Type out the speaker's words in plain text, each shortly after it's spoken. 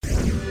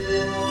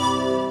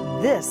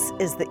This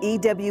is the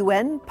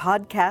EWN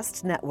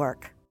Podcast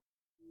Network.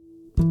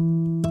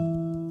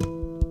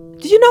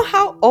 Do you know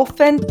how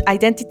often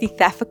identity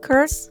theft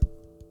occurs?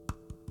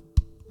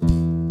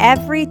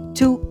 Every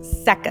 2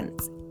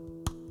 seconds,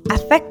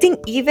 affecting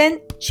even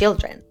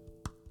children.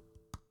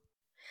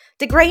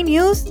 The great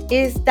news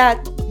is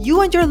that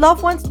you and your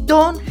loved ones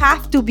don't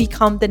have to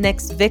become the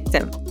next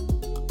victim.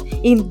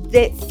 In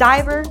the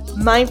Cyber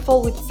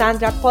Mindful with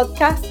Sandra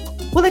podcast,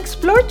 we'll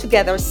explore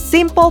together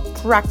simple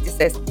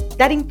practices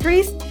that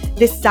increase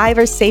the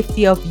cyber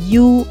safety of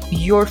you,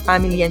 your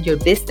family, and your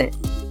business.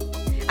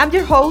 I'm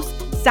your host,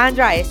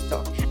 Sandra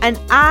Esto, and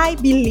I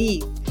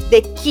believe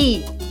the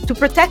key to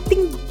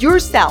protecting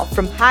yourself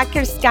from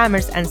hackers,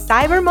 scammers, and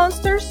cyber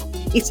monsters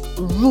is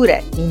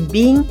rooted in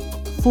being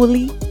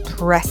fully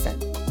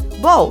present,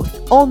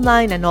 both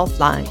online and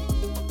offline.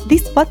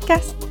 This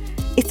podcast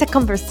is a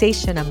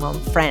conversation among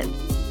friends.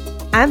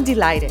 I'm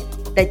delighted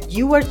that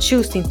you are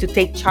choosing to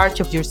take charge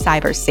of your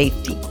cyber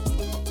safety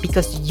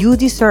because you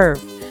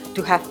deserve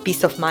to have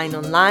peace of mind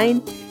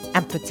online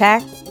and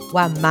protect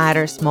what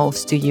matters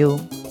most to you.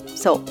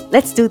 So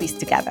let's do this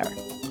together.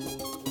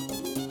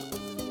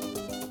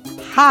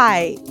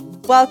 Hi,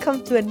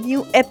 welcome to a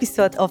new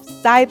episode of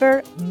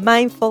Cyber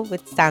Mindful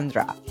with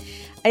Sandra.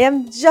 I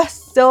am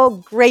just so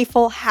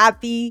grateful,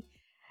 happy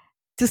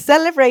to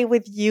celebrate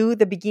with you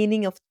the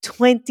beginning of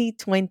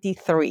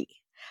 2023.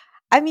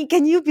 I mean,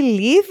 can you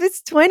believe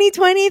it's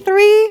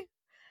 2023?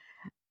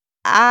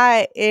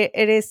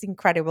 It is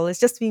incredible. It's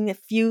just been a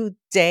few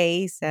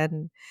days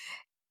and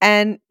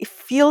it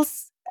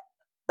feels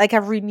like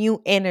a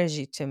renewed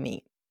energy to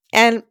me.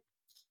 And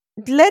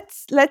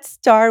let's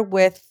start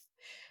with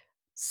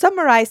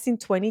summarizing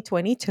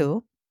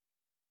 2022.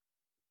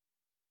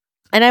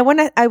 And I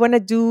wanna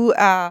do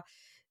the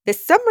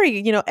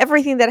summary.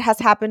 Everything that has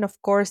happened, of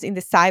course, in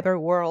the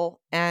cyber world,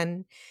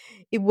 and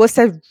it was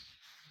a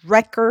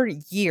record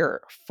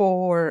year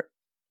for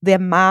the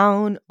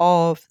amount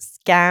of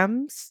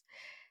scams,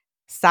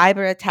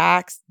 cyber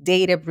attacks,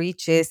 data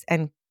breaches,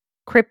 and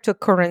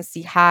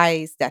cryptocurrency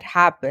highs that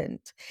happened.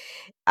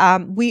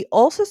 We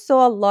also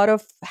saw a lot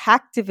of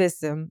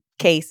hacktivism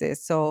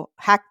cases. So,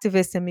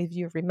 hacktivism, if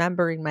you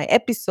remember in my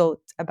episode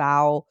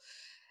about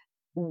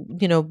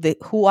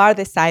who are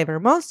the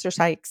cyber monsters,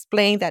 I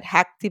explained that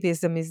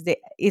hacktivism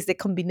is the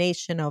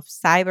combination of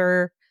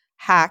cyber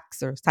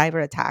hacks or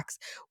cyber attacks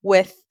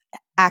with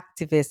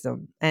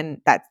activism,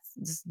 and that's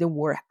just the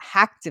word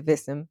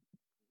hacktivism,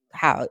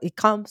 how it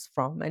comes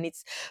from, and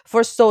it's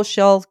for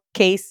social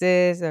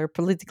cases or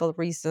political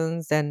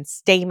reasons and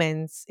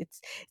statements.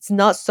 It's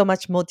not so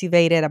much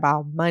motivated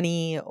about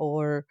money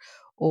or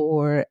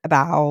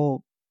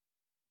about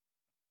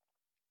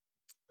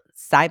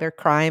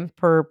cybercrime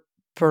per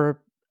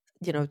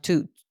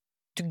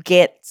to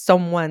get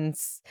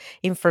someone's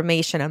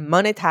information and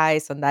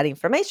monetize on that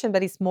information,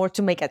 but it's more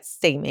to make a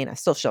statement, a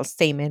social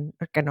statement,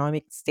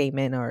 economic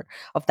statement, or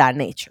of that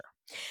nature.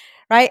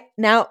 Right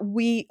now,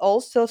 we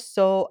also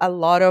saw a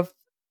lot of,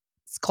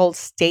 it's called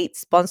state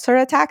sponsored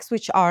attacks, we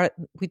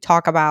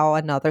talk about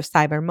another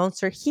cyber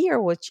monster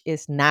here, which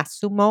is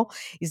Nasumo,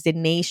 is the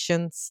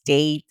nation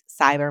state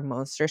cyber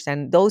monsters.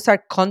 And those are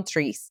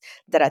countries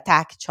that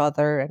attack each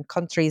other and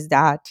countries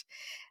that,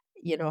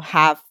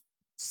 have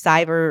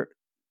cyber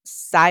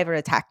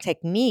attack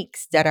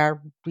techniques that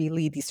are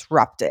really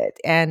disrupted.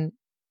 And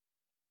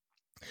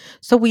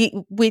so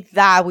with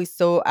that, we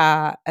saw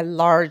a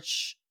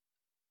large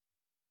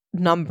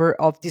number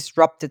of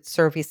disrupted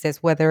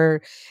services,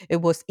 whether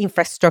it was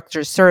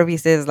infrastructure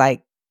services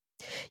like,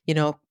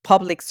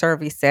 public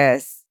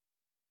services,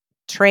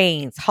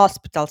 trains,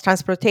 hospitals,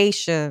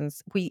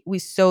 transportations. We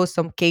saw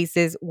some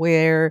cases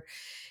where,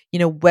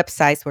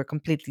 websites were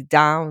completely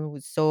down. We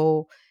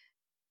saw,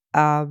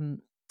 um,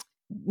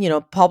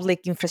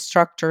 public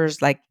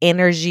infrastructures like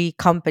energy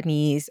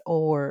companies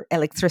or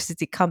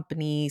electricity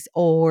companies,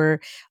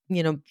 or,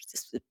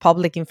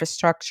 public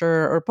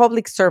infrastructure or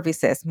public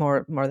services,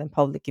 more than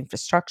public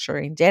infrastructure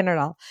in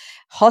general,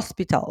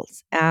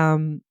 hospitals,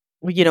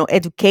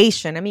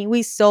 education. I mean,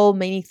 we saw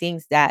many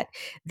things that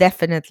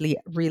definitely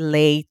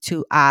relate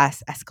to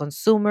us as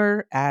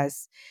consumer,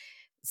 as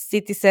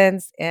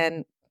citizens,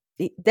 and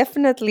it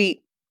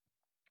definitely,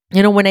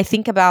 when I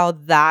think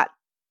about that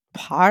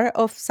part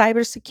of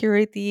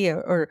cybersecurity,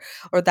 or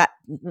that,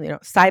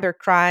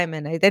 cybercrime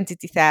and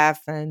identity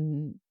theft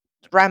and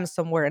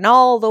ransomware and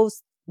all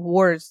those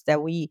words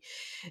that we,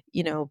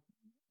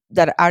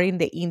 that are in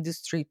the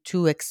industry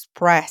to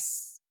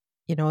express,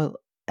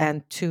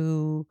 and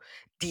to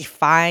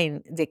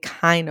define the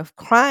kind of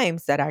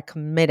crimes that are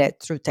committed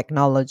through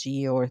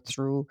technology or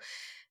through,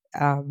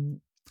 the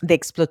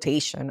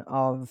exploitation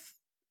of,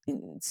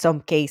 in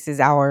some cases,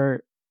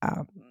 our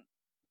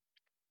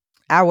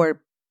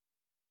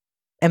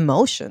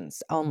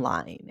emotions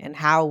online, and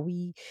how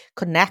we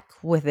connect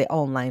with the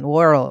online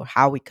world,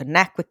 how we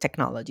connect with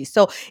technology.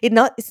 So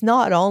it's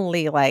not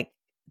only like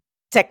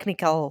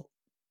technical,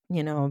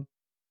 you know,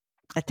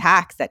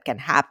 attacks that can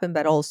happen,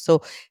 but also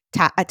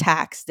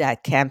attacks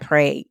that can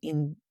prey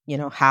in,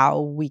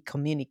 how we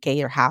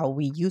communicate or how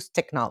we use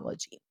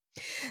technology.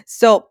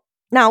 So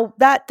now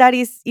that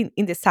is in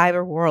the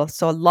cyber world.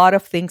 So a lot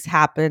of things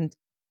happened,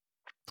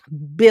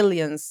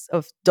 billions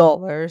of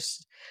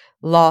dollars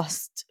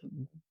lost,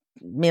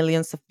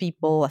 millions of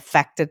people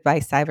affected by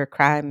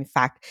cybercrime. In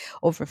fact,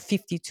 over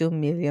 52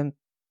 million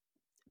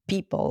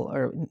people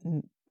or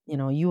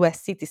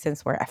US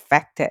citizens were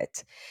affected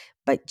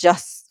by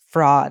just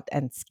fraud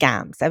and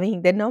scams. I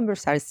mean, the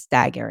numbers are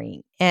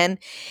staggering. And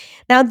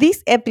now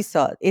this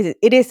episode it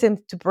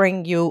isn't to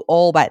bring you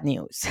all bad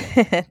news.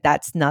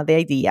 That's not the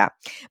idea.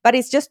 But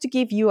it's just to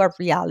give you a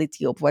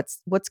reality of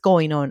what's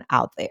going on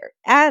out there.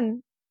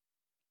 And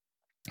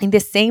in the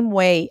same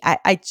way,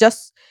 I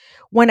just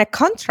want to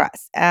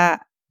contrast a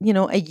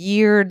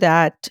year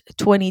that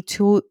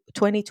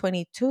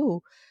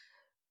 2022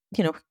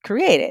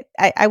 created.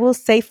 I will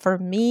say for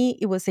me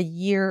it was a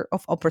year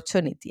of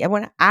opportunity. I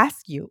want to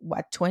ask you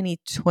what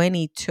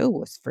 2022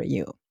 was for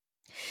you.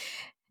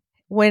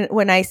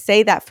 When I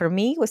say that for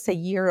me it was a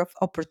year of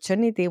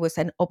opportunity, it was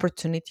an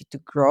opportunity to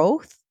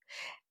growth.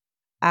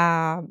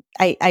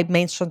 I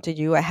mentioned to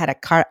you I had a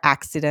car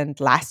accident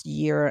last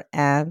year,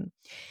 and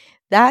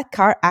that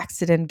car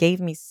accident gave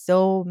me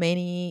so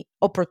many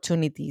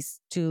opportunities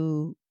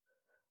to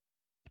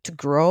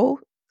grow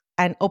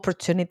and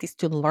opportunities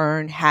to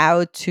learn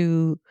how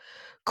to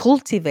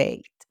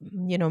cultivate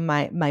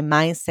my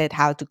mindset,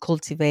 how to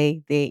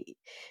cultivate the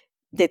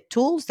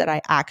tools that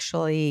I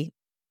actually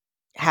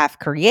have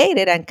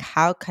created, and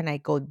how can I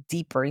go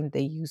deeper in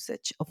the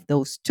usage of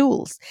those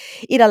tools.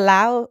 It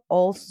allowed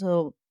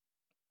also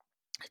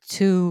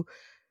to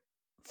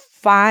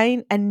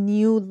find a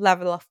new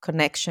level of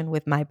connection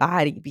with my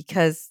body,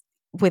 because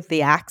with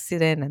the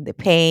accident and the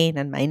pain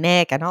and my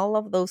neck and all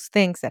of those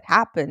things that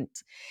happened,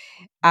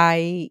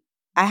 I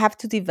I have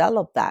to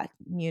develop that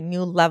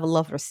new level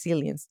of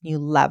resilience, new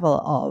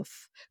level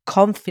of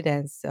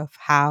confidence of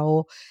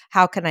how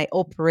can I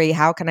operate,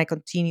 how can I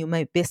continue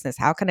my business,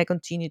 how can I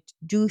continue to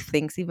do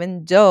things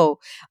even though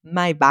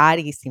my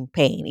body is in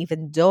pain,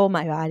 even though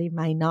my body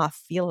might not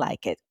feel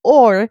like it,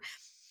 or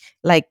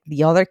like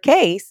the other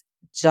case,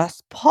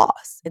 just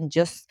pause and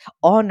just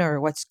honor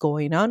what's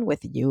going on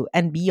with you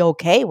and be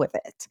okay with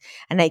it.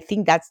 And I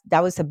think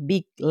that was a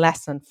big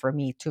lesson for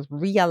me to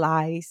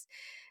realize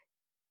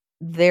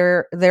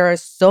there are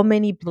so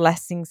many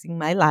blessings in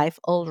my life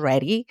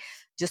already.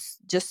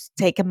 Just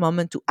take a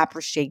moment to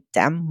appreciate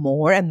them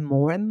more and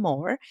more and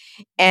more.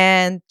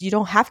 And you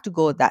don't have to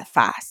go that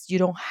fast. You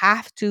don't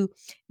have to,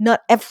 not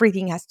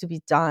everything has to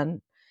be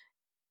done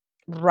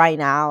right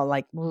now.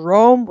 Like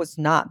Rome was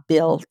not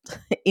built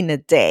in a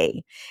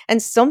day.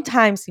 And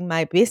sometimes in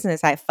my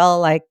business I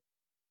felt like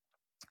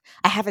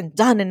I haven't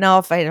done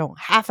enough. I don't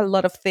have a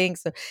lot of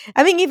things.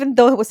 I mean, even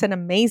though it was an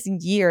amazing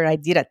year, I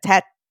did a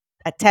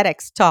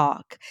TEDx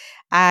talk.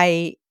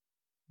 I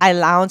I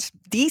launched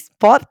these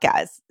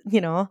podcasts,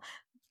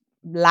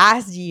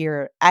 last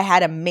year. I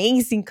had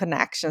amazing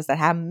connections. I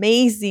had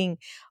amazing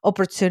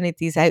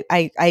opportunities.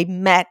 I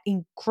met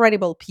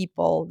incredible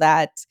people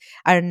that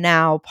are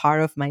now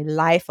part of my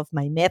life, of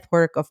my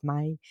network, of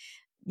my,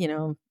 you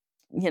know,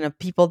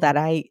 people that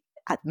I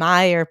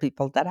admire,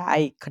 people that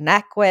I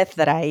connect with,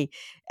 that I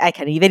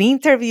can even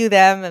interview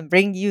them and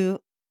bring you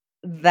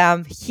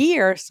them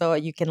here so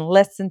you can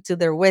listen to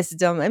their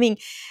wisdom. I mean,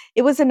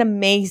 it was an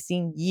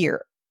amazing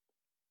year.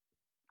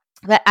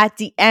 But at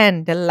the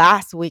end, the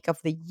last week of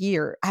the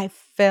year, I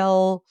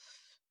fell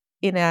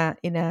in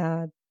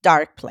a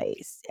dark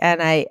place,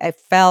 and I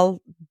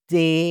felt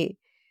the,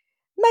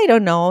 I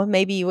don't know,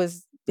 maybe it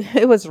was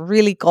it was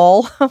really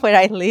cold where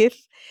I live,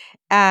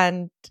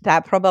 and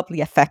that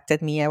probably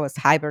affected me. I was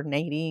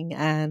hibernating,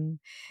 and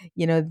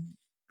you know,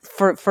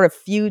 for a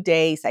few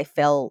days, I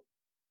felt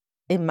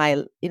in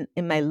my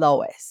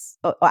lowest,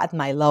 or at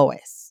my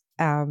lowest.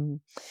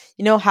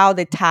 You know how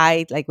the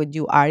tide, like when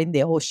you are in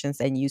the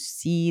oceans and you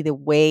see the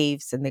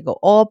waves and they go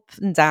up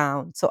and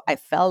down. So I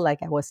felt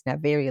like I was in a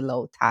very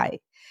low tide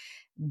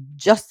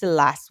just the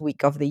last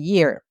week of the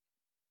year.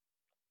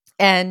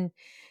 And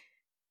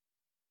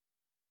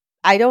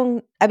I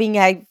mean,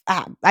 I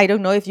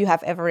don't know if you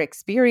have ever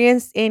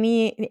experienced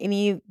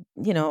any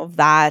of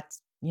that.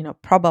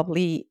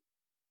 Probably,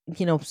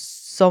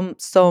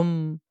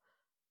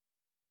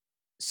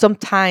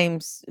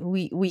 sometimes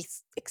we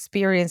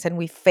experience and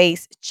we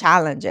face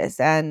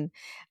challenges, and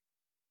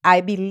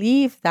I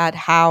believe that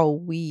how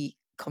we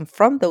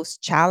confront those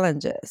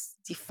challenges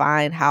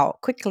define how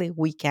quickly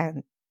we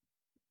can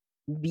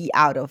be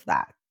out of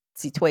that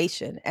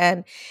situation.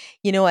 And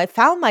I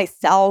found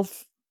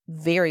myself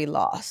very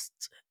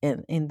lost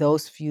in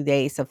those few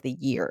days of the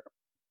year.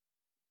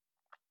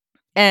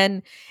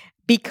 And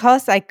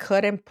because I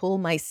couldn't pull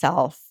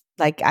myself,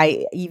 like,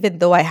 I even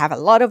though I have a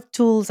lot of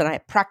tools and I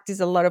practice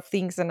a lot of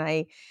things,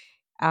 um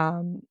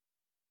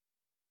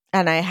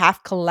and I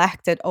have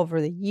collected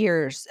over the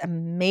years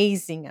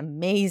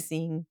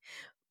amazing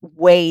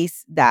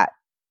ways that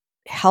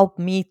help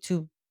me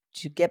to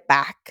get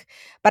back,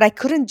 but I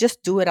couldn't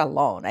just do it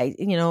alone. I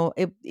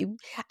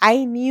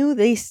knew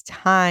this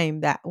time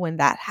that when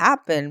that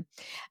happened,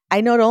 I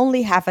not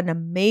only have an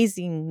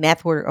amazing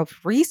network of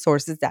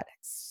resources that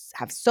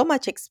have so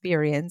much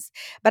experience,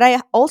 but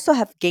I also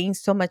have gained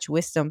so much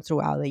wisdom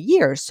throughout the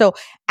years. So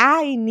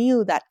I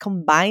knew that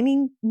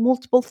combining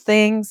multiple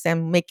things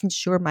and making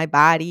sure my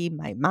body,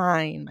 my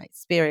mind, my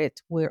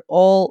spirit were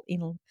all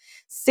in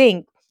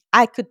sync,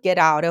 I could get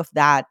out of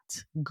that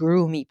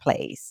gloomy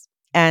place.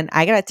 And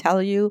I gotta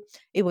tell you,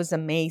 it was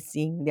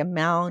amazing the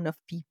amount of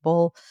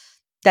people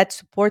that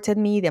supported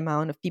me, the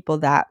amount of people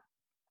that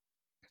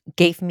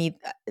gave me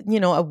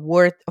a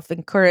word of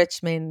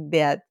encouragement,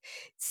 that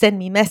sent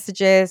me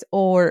messages,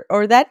 or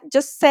that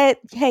just said,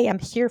 hey, I'm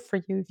here for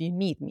you if you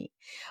need me,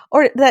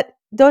 or that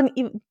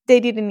they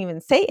didn't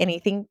even say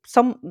anything.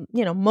 Some,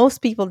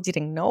 most people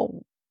didn't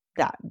know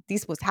that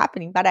this was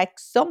happening, but I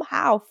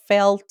somehow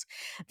felt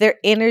their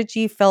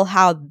energy, felt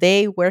how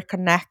they were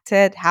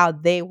connected, how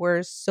they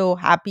were so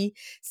happy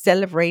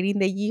celebrating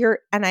the year,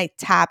 and I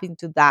tap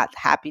into that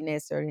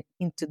happiness or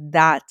into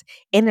that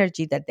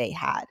energy that they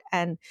had.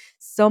 And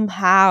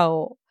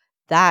somehow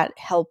that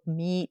helped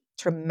me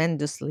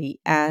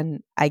tremendously,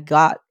 and I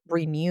got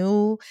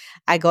renewed.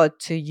 I got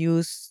to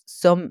use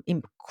some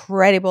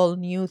incredible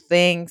new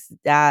things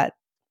that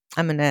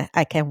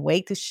I can't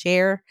wait to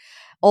share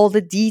all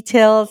the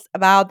details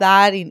about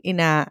that in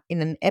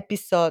an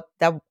episode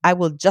that I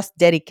will just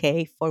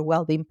dedicate for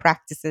well-being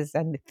practices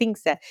and the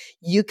things that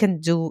you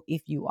can do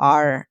if you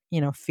are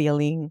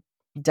feeling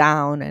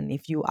down and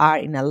if you are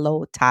in a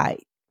low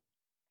tide.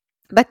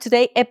 But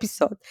today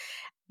episode,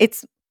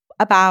 it's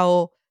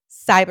about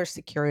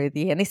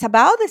cybersecurity, and it's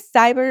about the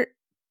cyber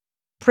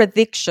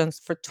predictions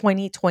for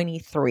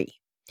 2023.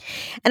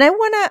 And I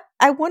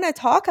want to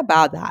talk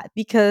about that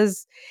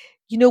because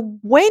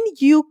when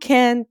you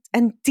can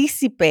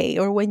anticipate,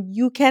 or when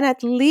you can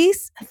at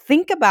least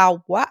think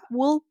about what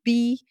will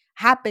be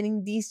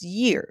happening this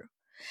year,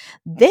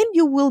 then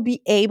you will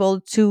be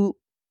able to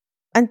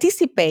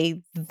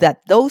anticipate that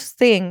those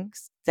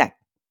things that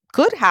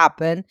could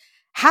happen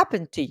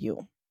to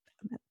you.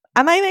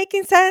 Am I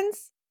making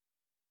sense?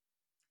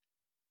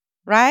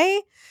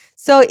 Right?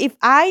 So if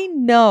I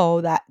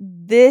know that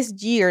this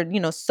year,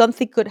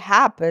 something could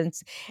happen,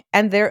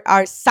 and there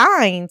are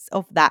signs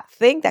of that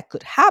thing that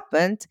could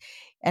happen,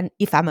 and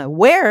if I'm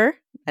aware,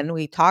 and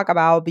we talk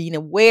about being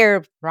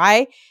aware,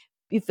 right?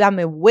 If I'm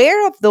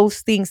aware of those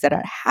things that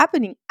are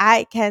happening,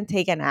 I can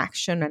take an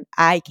action, and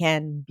I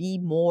can be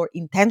more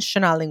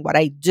intentional in what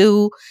I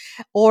do,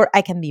 or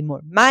I can be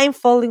more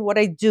mindful in what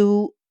I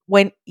do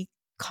when it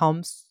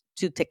comes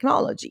to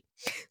technology.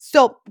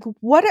 So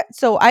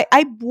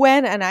I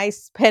went and I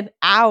spent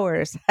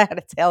hours, I had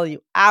to tell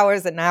you,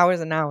 hours and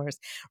hours and hours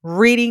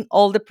reading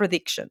all the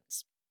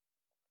predictions,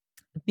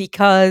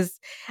 because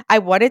I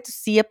wanted to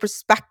see a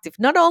perspective,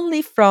 not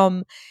only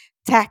from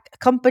tech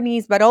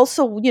companies, but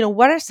also,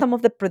 what are some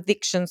of the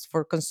predictions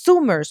for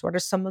consumers? What are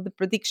some of the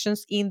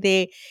predictions in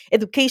the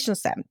education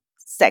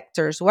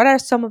sectors? What are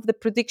some of the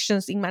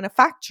predictions in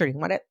manufacturing?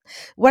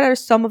 What are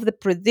some of the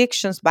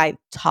predictions by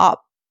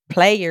top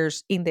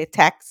players in the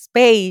tech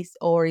space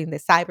or in the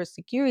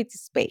cybersecurity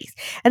space?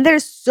 And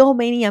there's so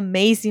many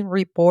amazing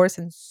reports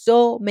and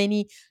so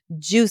many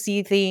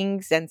juicy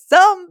things and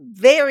some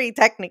very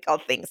technical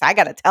things, I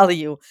gotta tell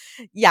you.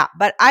 Yeah,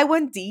 but I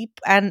went deep,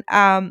 and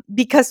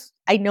because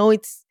I know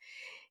it's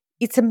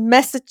a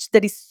message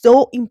that is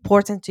so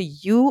important to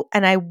you,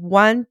 and I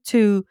want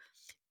to,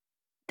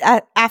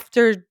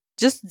 after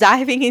just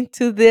diving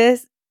into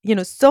this,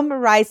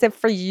 summarize it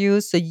for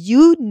you so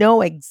you know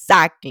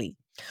exactly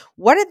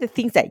what are the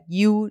things that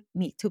you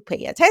need to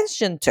pay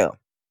attention to.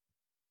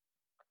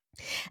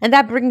 And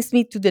that brings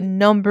me to the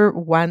number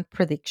one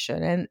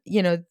prediction. And,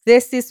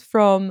 this is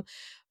from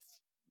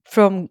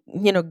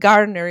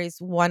Gartner,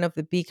 is one of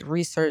the big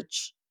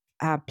research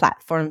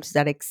platforms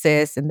that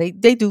exist, and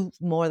they do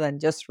more than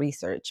just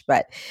research.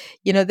 But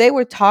they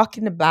were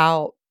talking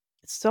about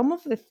some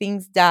of the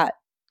things that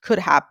could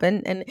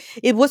happen, and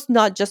it was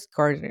not just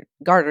Gartner,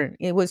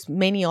 it was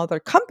many other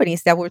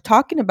companies that were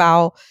talking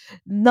about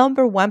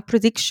number one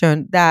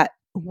prediction, that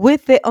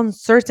with the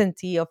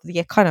uncertainty of the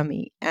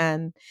economy,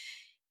 and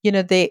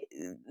the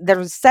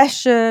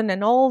recession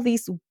and all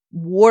these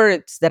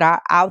words that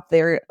are out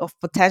there of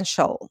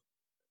potential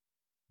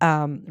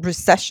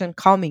recession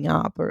coming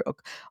up,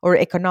 or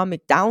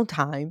economic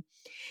downtime,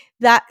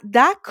 that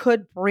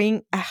could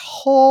bring a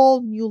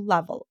whole new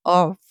level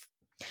of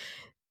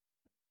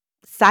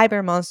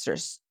cyber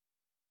monsters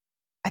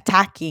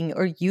attacking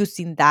or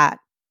using that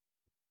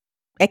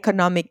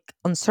economic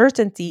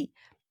uncertainty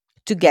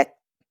to get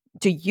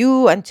to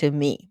you and to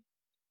me.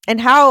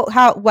 And how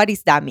what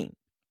does that mean?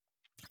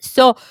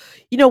 So,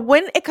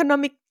 when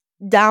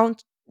down,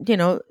 you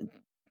know,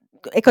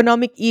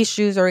 economic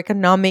issues or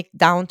economic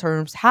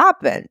downturns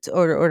happened,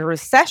 or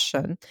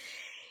recession,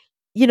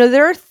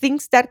 there are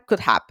things that could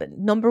happen.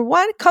 Number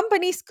one,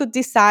 companies could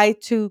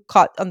decide to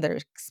cut on their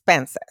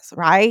expenses,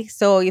 right?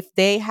 So if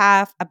they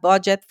have a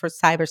budget for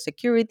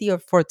cybersecurity or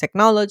for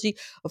technology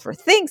or for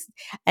things,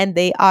 and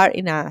they are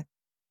in a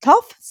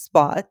tough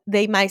spot,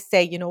 they might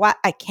say, you know what,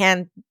 I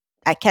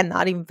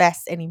cannot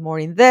invest anymore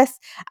in this.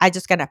 I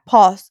just gonna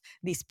pause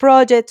these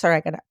projects, or I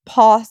gonna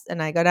pause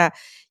and I gonna,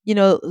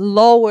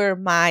 lower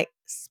my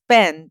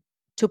spend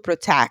to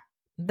protect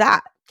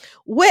that,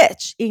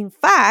 which in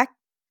fact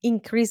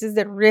increases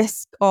the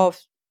risk of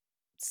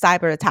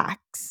cyber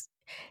attacks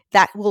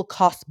that will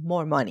cost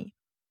more money.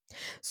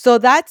 So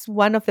that's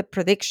one of the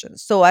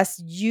predictions. So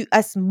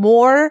as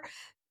more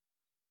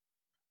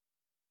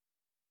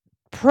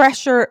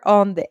pressure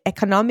on the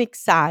economic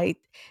side,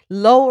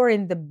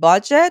 lowering the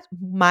budget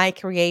might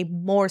create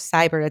more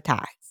cyber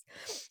attacks.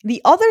 The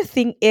other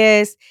thing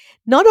is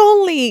not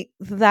only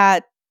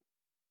that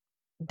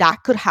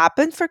could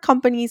happen for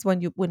companies when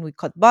we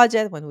cut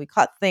budget, when we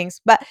cut things,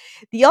 but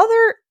the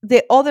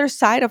other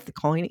side of the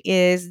coin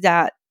is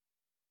that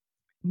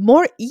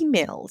more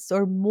emails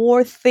or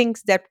more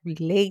things that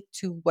relate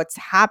to what's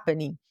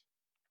happening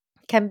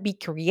can be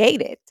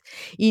created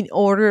in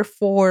order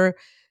for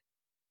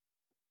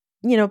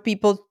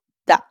people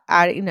that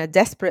are in a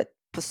desperate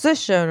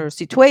position or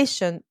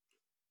situation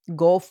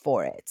go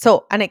for it.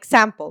 So an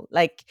example,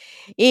 like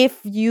if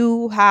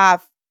you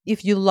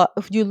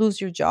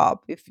lose your job,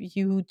 if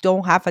you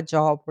don't have a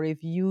job, or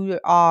if you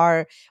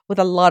are with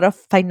a lot of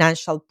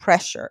financial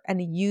pressure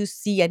and you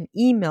see an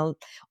email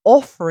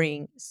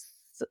offering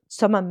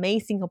some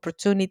amazing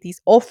opportunities,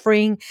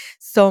 offering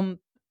some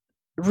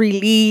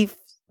relief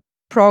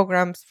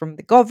programs from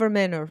the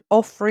government, or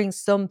offering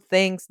some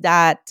things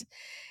that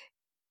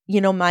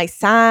might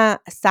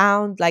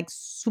sound like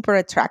super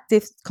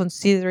attractive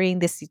considering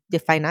the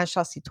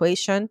financial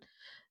situation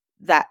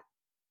that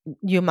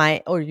you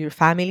might, or your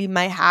family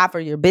might have, or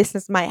your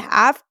business might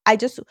have. I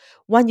just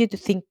want you to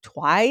think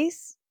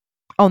twice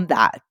on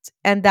that,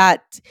 and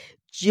that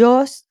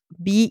just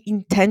be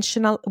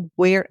intentional,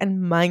 aware,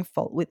 and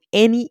mindful with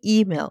any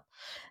email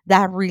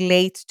that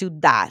relates to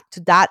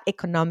that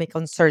economic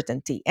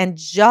uncertainty, and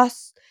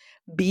just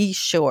be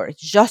sure,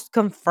 just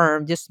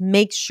confirm, just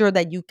make sure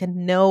that you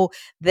can know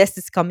this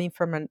is coming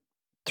from a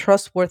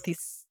trustworthy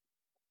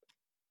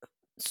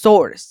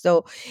source.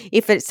 So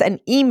if it's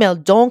an email,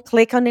 don't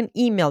click on an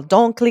email,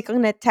 don't click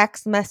on a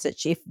text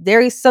message. If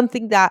there is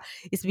something that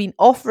is being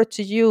offered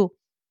to you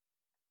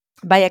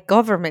by a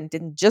government,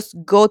 then just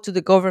go to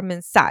the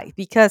government site,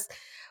 because,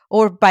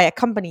 or by a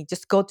company,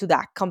 just go to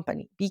that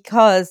company,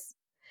 because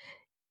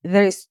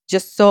there is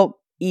just so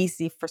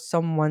easy for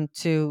someone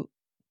to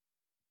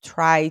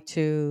try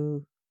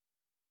to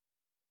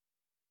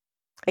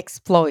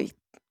exploit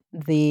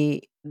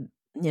the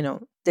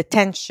the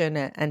tension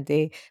and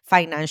the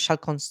financial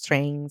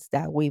constraints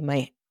that we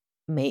may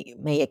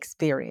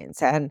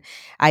experience. And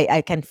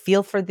I can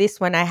feel for this.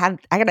 When I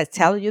gotta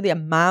tell you, the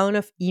amount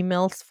of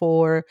emails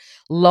for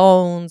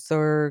loans,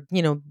 or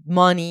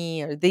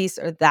money, or this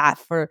or that,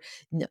 for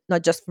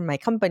not just for my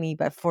company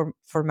but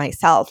for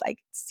myself. I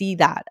see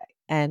that,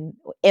 and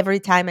every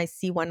time I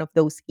see one of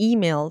those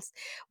emails,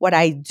 what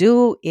I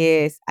do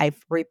is I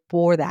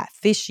report that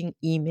phishing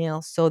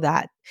email, so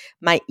that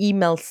my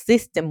email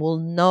system will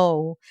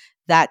know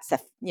that's a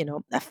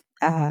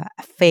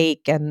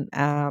fake, and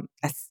a,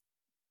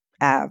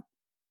 a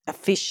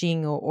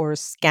phishing, or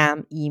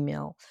scam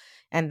email,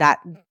 and that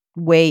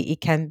way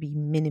it can be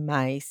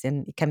minimized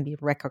and it can be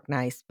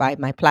recognized by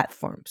my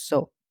platform.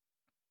 So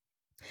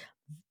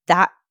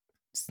that's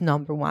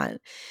number one.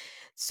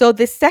 So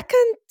the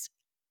second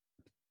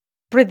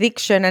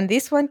prediction, and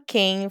this one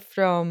came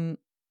from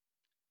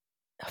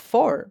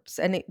Forbes,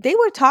 and they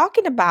were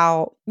talking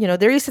about,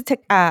 there is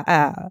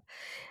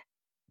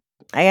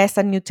I guess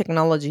a new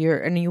technology, or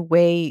a new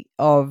way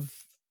of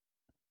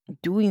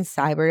doing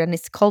cyber, and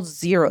it's called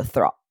zero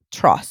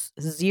trust.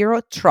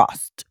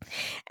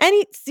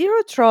 And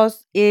zero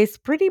trust is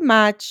pretty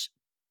much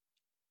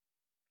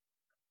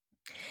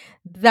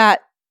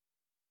that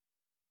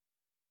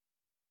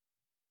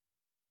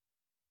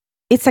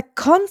it's a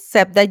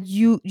concept that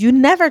you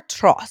never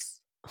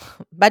trust,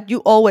 but you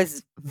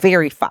always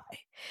verify.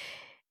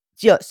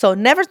 So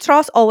never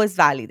trust, always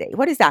validate.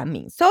 What does that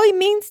mean? So it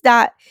means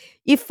that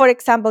if, for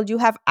example, you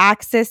have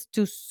access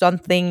to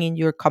something in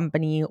your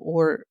company,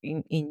 or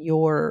in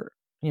your,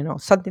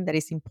 something that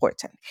is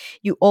important,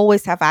 you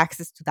always have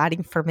access to that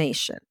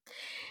information.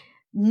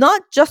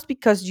 Not just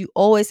because you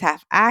always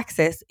have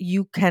access,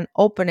 you can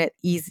open it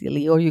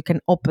easily, or you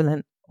can open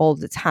it all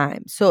the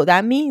time. So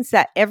that means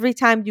that every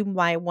time you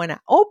might want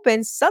to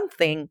open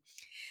something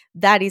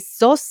that is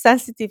so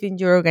sensitive in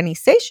your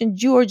organization,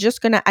 you are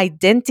just going to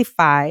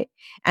identify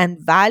and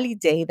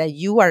validate that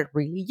you are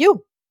really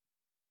you.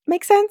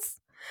 Make sense?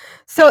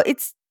 So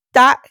it's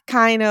that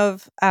kind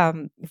of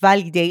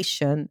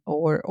validation,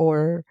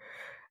 or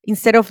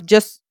instead of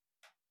just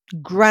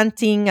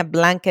granting a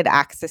blanket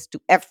access to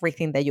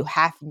everything that you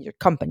have in your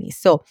company.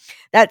 So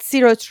that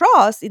zero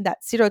trust, in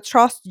that zero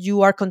trust,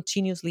 you are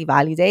continuously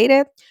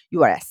validated,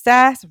 you are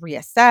assessed,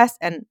 reassessed,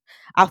 and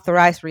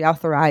authorized,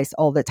 reauthorized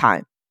all the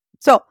time.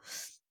 So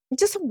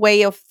just a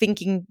way of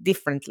thinking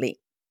differently.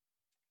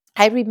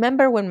 I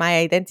remember when my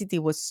identity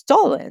was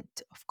stolen.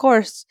 Of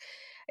course,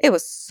 it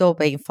was so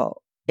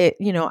painful.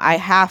 I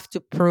have to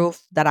prove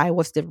that I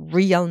was the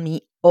real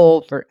me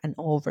over and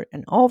over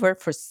and over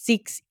for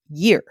 6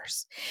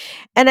 years.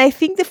 And I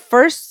think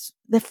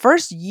the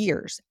first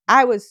years,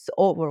 I was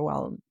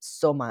overwhelmed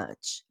so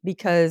much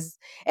because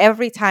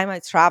every time I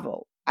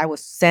travel, I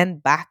was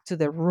sent back to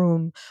the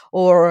room,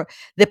 or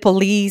the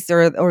police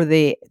or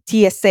the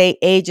TSA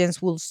agents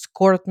will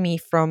escort me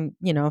from,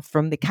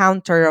 from the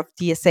counter of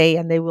TSA,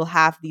 and they will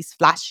have these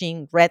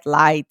flashing red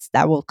lights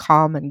that will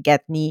come and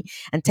get me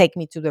and take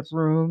me to the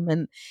room.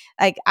 And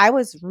like, I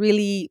was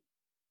really,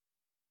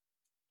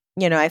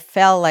 I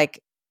felt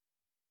like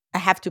I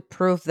have to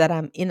prove that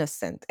I'm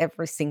innocent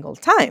every single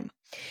time.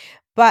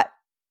 But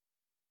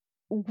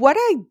what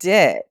I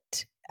did,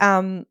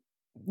 um,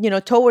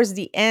 towards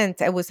the end,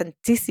 I was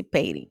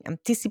anticipating,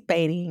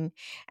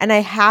 and I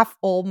have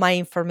all my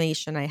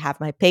information. I have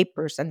my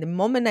papers. And the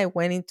moment I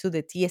went into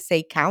the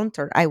TSA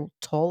counter, I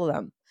told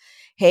them,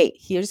 hey,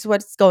 here's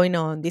what's going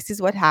on. This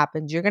is what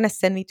happened. You're going to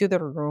send me to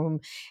the room.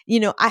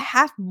 I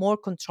have more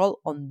control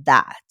on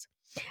that.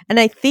 And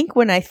I think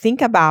when I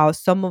think about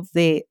some of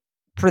the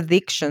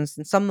predictions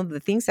and some of the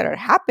things that are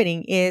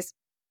happening is,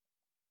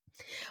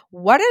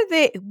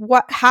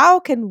 how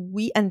can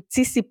we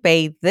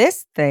anticipate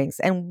these things,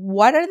 and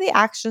what are the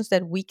actions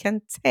that we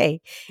can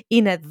take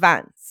in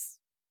advance,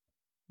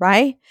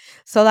 right?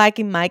 So like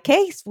in my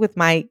case with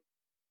my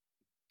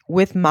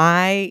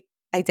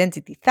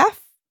identity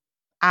theft,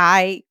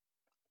 i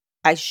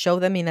I show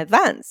them in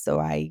advance. So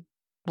I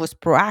was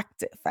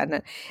proactive,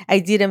 and I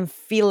didn't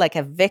feel like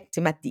a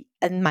victim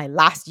in my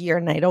last year.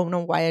 And I don't know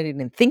why I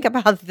didn't think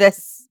about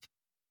this,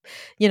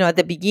 at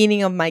the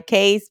beginning of my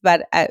case,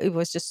 but it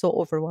was just so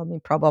overwhelming,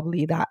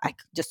 probably, that I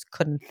just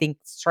couldn't think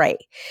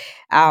straight.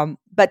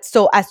 But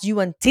so as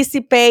you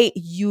anticipate,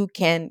 you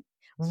can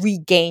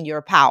regain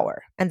your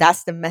power. And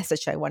that's the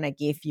message I want to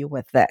give you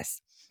with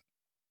this.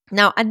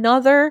 Now,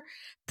 another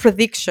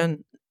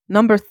prediction,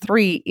 number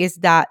 3, is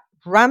that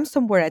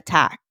ransomware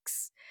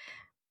attacks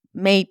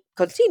may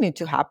continue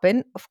to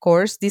happen. Of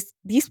course,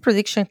 this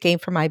prediction came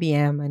from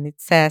IBM, and it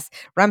says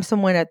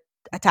ransomware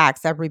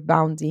attacks are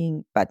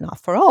rebounding, but not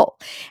for all.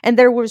 And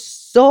there were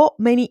so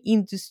many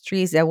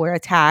industries that were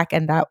attacked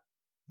and that,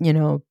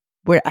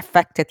 were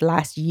affected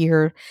last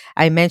year.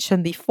 I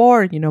mentioned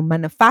before,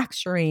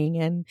 manufacturing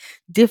and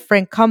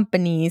different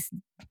companies,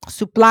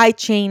 supply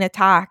chain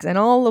attacks, and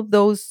all of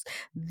those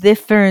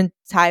different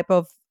type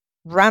of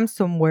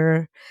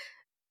ransomware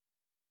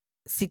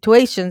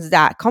situations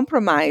that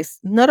compromise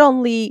not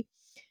only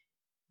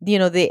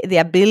the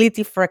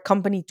ability for a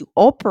company to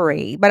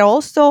operate, but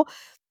also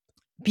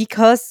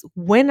because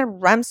when a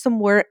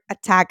ransomware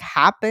attack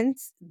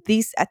happens,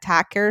 these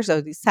attackers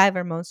or these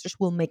cyber monsters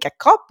will make a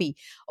copy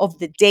of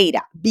the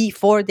data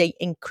before they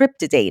encrypt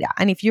the data.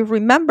 And if you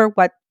remember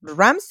what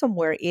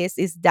ransomware is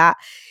that,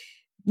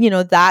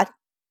 that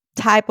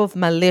type of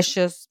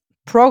malicious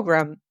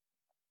program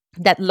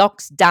that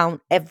locks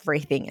down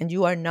everything and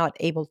you are not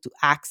able to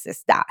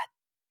access that.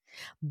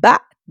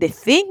 But the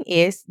thing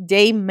is,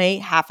 they may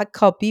have a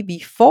copy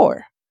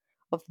before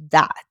of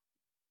that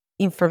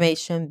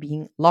information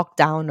being locked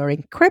down or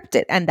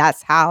encrypted, and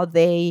that's how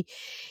they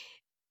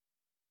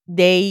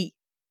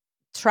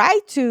try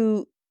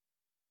to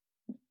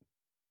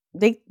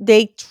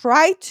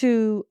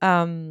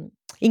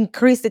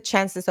increase the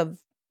chances of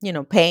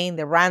paying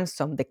the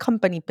ransom, the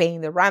company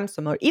paying the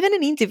ransom, or even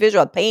an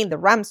individual paying the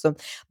ransom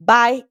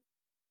by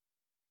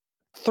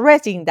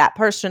threatening that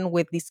person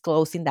with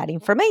disclosing that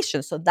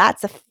information. So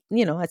that's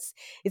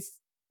it's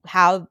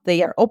how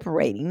they are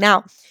operating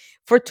now.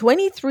 For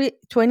 23,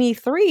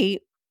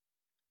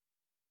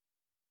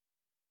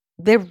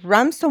 the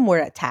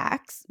ransomware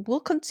attacks will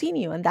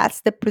continue, and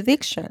that's the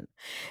prediction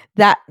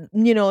that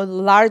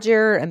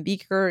larger and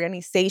bigger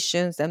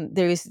organizations, and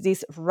there is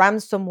this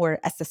ransomware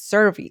as a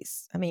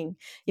service. I mean,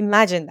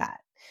 imagine that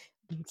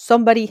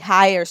somebody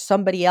hires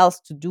somebody else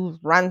to do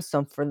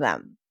ransom for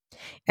them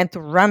and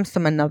to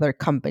ransom another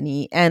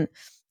company. And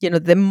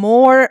the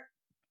more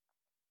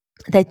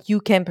that you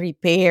can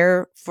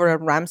prepare for a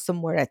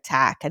ransomware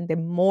attack, and the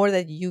more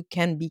that you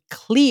can be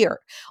clear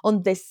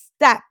on the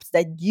steps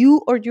that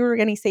you or your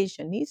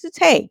organization needs to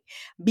take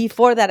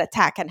before that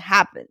attack can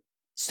happen,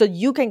 so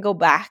you can go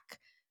back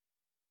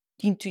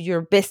into your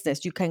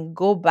business, you can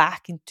go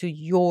back into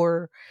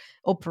your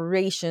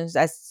operations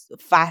as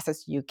fast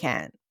as you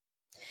can,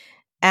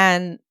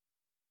 and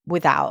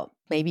without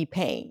maybe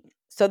paying.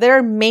 So there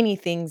are many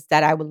things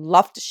that I would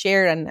love to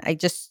share, and I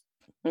just,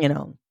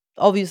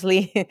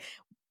 obviously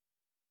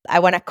I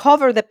want to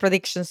cover the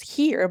predictions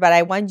here, but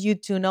I want you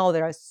to know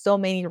there are so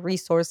many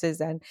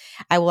resources, and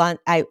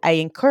I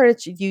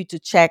encourage you to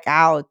check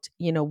out,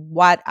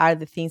 what are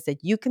the things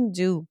that you can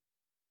do.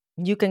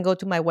 You can go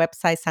to my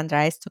website,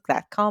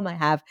 sandraestok.com. I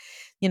have,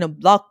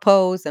 blog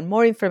posts and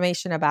more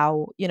information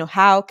about,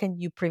 how can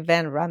you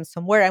prevent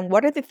ransomware, and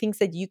what are the things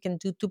that you can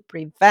do to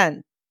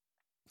prevent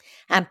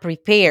and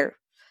prepare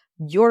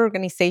your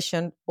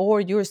organization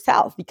or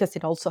yourself, because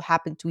it also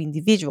happened to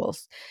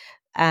individuals,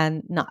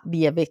 and not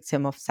be a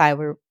victim of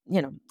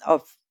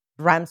of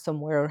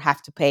ransomware, or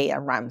have to pay a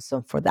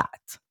ransom for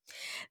that.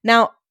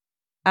 Now,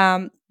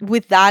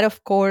 with that,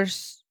 of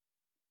course,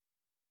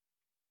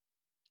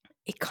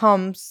 it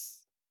comes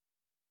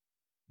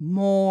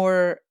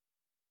more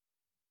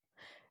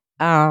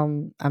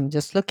I'm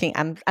just looking.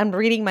 I'm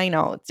reading my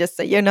notes, just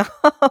so you know.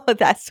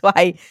 That's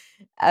why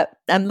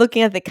I'm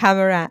looking at the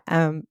camera.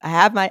 I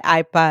have my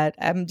iPad.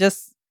 I'm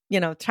just,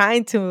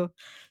 trying to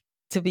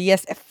be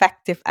as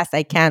effective as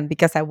I can,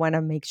 because I want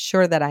to make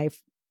sure that I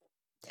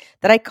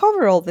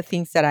cover all the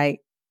things that I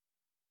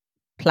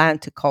plan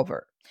to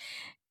cover.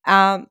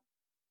 Um,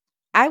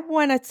 I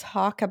want to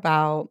talk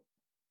about.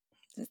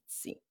 Let's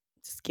see.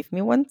 Just give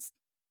me one.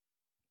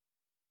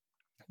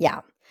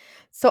 Yeah.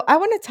 So I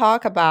want to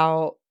talk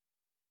about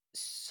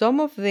some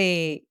of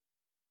the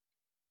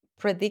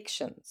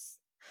predictions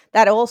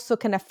that also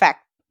can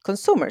affect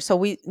consumers.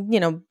 So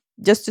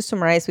just to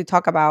summarize, we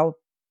talk about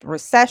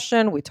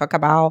recession, we talk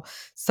about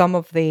some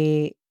of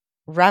the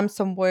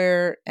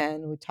ransomware,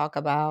 and we talk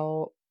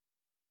about,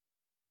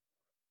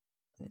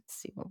 let's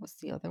see, what was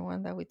the other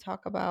one that we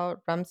talk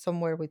about?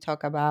 Ransomware, we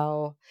talk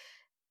about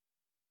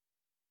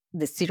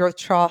the zero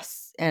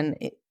trust and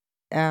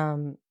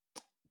um,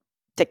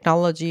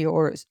 technology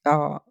or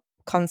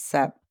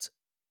concept,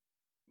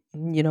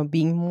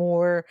 being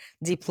more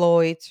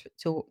deployed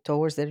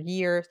towards their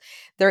years.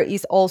 There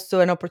is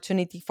also an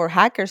opportunity for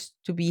hackers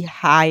to be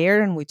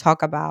higher, and we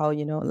talk about,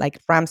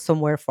 like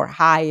ransomware for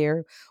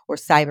hire or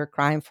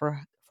cybercrime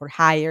for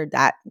hire.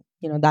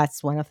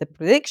 That's one of the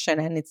prediction,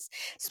 and it's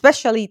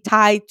especially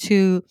tied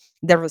to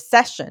the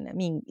recession. I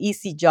mean,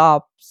 easy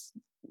jobs,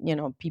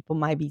 people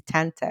might be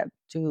tempted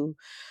to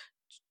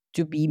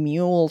be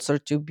mules or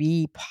to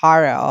be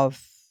part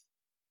of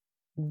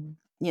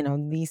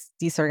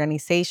these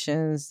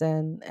organizations,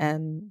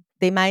 and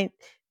they might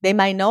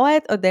know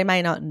it or they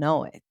might not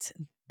know it.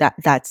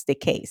 That's the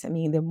case. I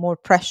mean, the more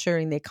pressure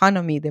in the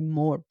economy, the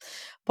more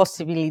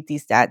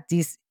possibilities that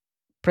this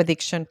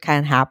prediction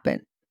can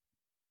happen.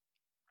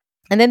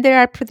 And then there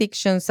are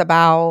predictions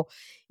about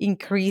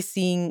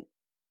increasing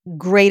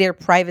greater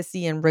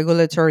privacy and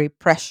regulatory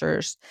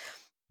pressures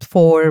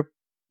for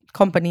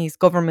companies,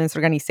 governments,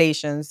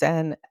 organizations.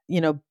 And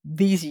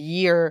this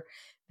year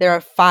there are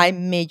five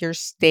major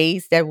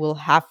states that will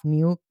have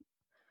new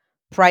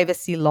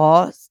privacy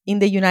laws in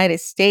the United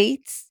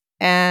States.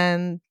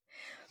 And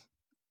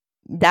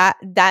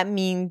that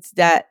means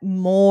that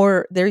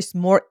there is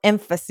more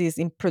emphasis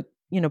in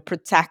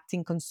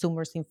protecting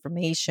consumers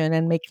information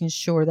and making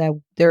sure that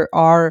there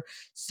are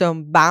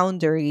some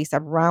boundaries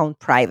around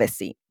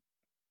privacy.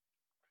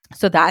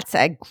 So that's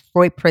a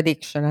great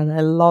prediction, and I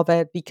love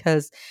it,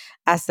 because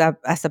as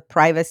a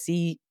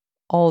privacy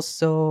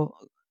also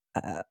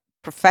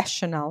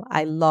professional,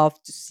 I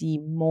love to see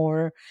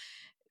more,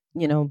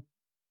 you know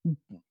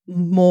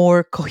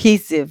more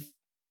cohesive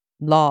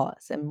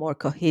laws and more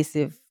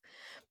cohesive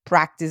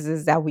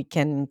practices that we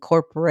can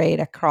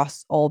incorporate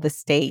across all the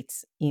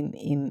states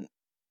in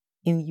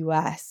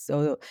US.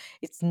 So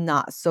it's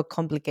not so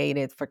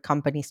complicated for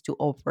companies to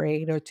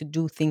operate or to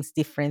do things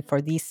different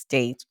for this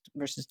state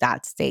versus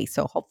that state.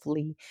 So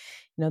hopefully,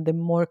 the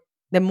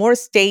more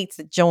states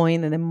that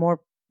join, and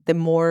the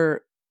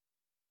more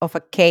of a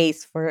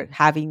case for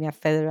having a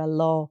federal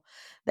law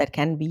that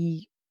can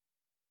be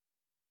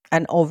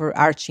an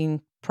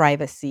overarching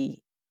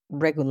privacy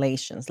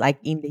regulations. Like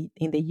in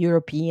the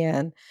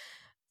European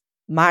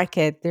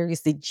market, there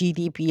is the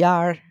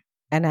GDPR,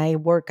 and I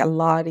work a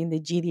lot in the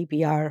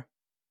GDPR,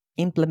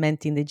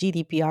 implementing the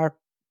GDPR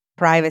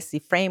privacy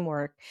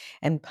framework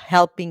and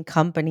helping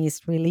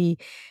companies really,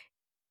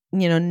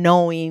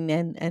 knowing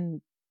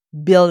and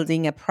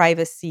building a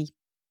privacy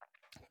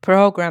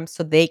program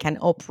so they can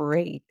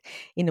operate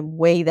in a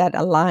way that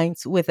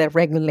aligns with the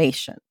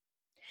regulation.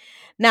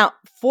 Now,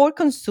 for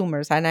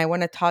consumers, and I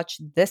want to touch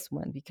this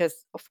one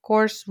because, of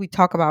course, we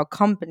talk about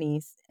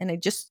companies, and I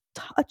just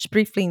touched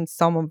briefly in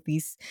some of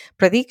these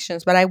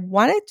predictions, but I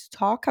wanted to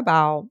talk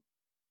about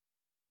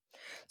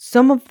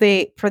some of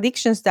the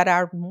predictions that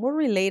are more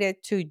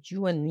related to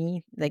you and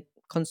me, like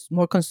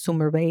more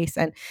consumer based.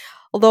 And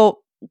although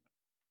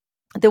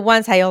the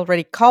ones I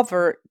already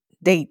covered,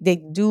 they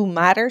do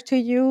matter to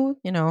you.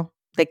 The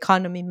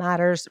economy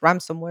matters,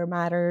 ransomware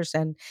matters,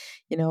 and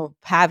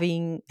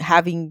having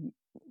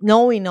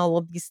knowing all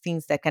of these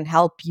things that can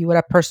help you at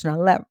a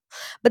personal level.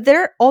 But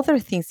there are other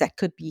things that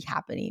could be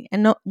happening.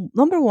 And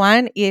number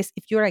one is,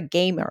 if you're a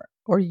gamer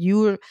or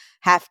you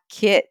have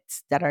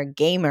kids that are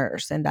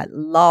gamers and that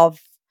love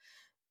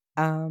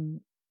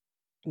um,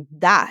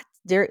 that,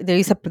 there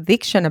is a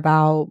prediction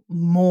about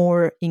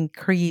more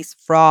increased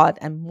fraud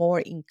and more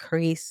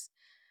increased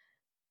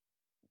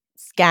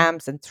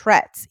scams and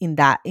threats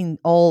in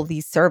all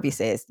these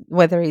services,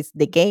 whether it's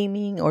the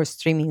gaming or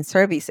streaming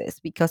services,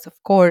 because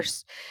of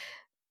course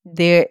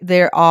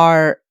there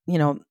are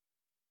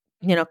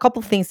a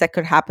couple things that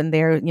could happen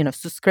there.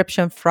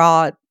 Subscription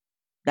fraud,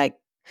 like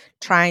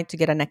trying to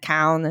get an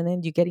account and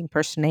then you get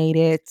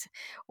impersonated,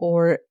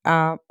 or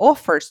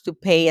offers to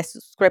pay a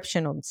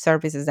subscription on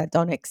services that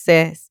don't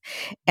exist,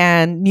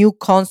 and new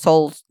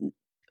consoles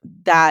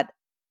that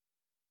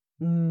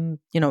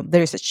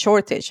there's a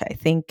shortage, I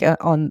think,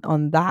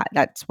 on that.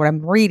 That's what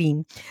I'm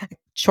reading.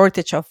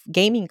 shortage of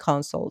gaming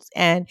consoles,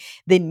 and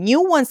the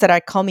new ones that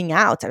are coming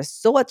out are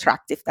so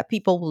attractive that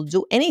people will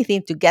do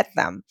anything to get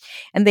them,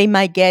 and they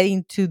might get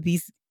into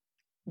these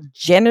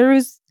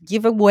generous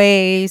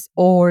giveaways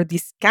or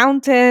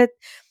discounted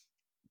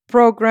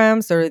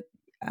programs or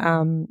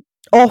um,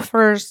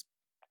 offers.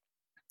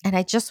 And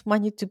I just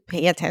want you to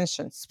pay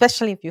attention,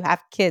 especially if you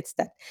have kids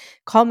that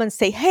come and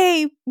say,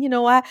 hey,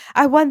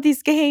 I want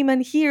this game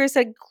and here's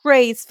a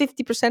great, it's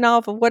 50%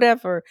 off or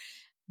whatever.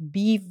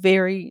 Be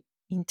very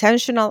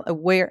intentional,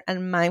 aware,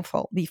 and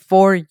mindful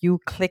before you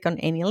click on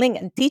any link,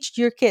 and teach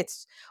your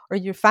kids or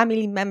your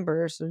family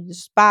members or your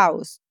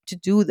spouse to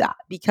do that,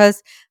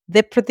 because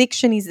the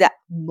prediction is that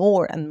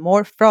more and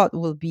more fraud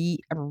will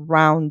be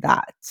around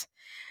that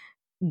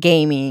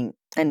gaming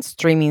and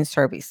streaming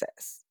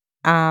services.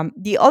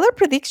 The other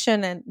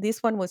prediction, and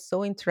this one was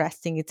so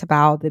interesting, it's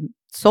about the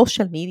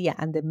social media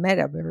and the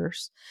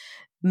metaverse.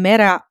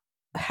 Meta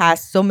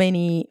has so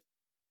many,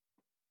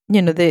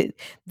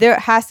 there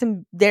has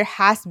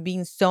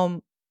been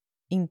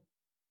in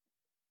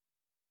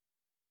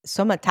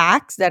some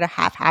attacks that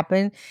have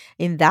happened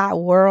in that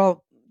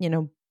world,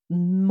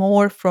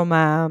 more from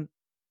a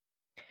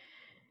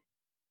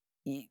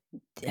y-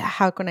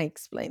 how can I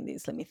explain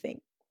this? Let me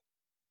think.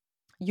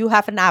 You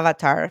have an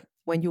avatar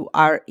when you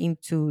are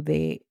into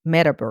the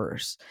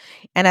metaverse.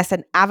 And as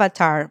an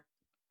avatar,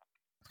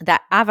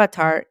 that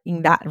avatar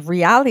in that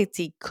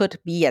reality could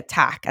be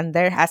attacked. And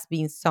there has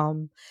been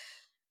some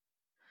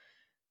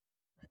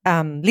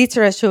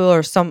literature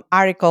or some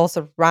articles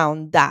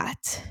around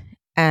that.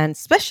 And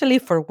especially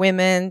for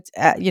women,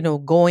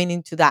 going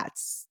into that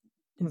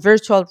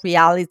virtual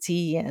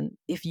reality. And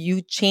if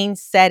you change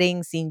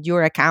settings in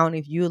your account,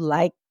 if you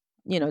like,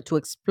 to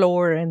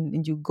explore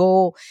and you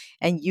go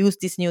and use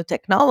these new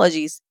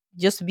technologies,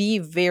 just be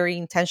very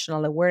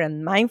intentional, aware,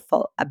 and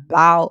mindful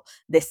about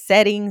the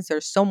settings, or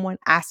someone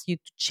asks you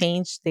to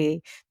change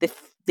the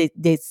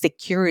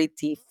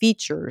security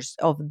features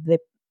of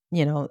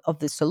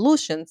the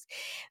solutions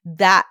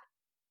that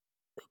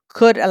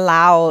could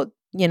allow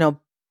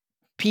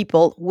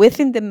people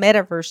within the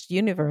metaverse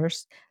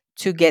universe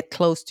to get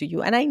close to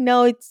you. And I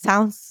know it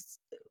sounds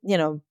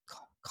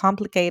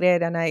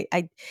complicated, and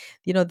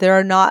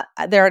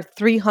there are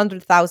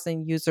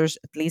 300,000 users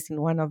at least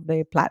in one of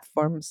the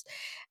platforms.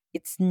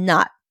 It's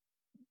not,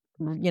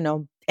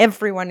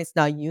 everyone is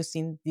not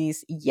using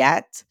this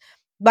yet,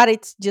 but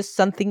it's just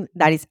something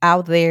that is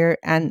out there,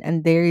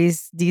 and there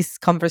is this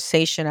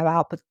conversation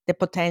about the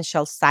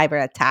potential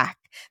cyber attack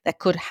that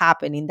could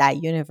happen in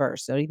that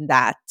universe or in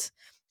that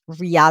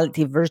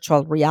reality,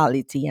 virtual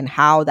reality, and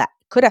how that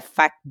could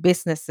affect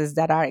businesses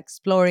that are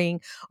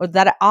exploring or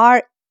that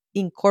are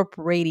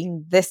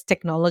incorporating this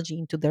technology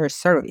into their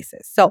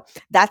services. So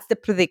that's the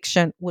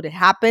prediction. Would it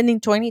happen in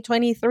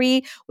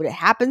 2023? Would it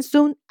happen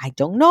soon? I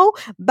don't know,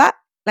 but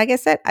like I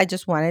said, I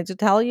just wanted to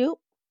tell you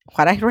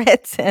what I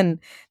read, and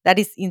that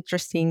is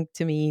interesting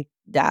to me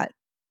that,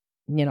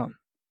 you know,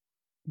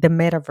 the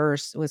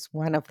metaverse was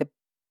one of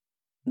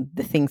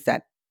the things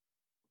that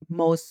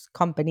most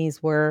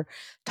companies were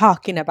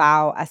talking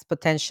about as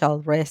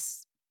potential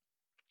risks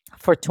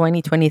for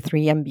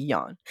 2023 and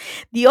beyond.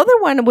 The other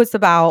one was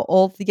about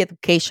all the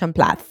education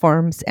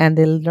platforms and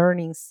the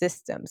learning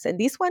systems. And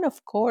this one,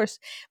 of course,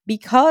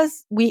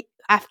 because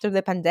after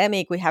the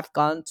pandemic, we have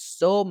gone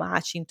so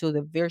much into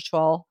the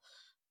virtual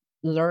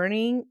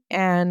learning,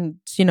 and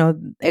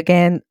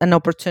again, an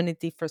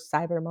opportunity for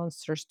cyber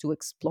monsters to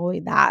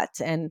exploit that.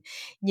 And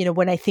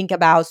when I think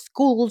about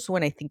schools,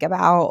 when I think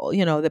about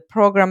the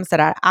programs that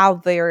are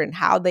out there and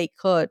how they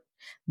could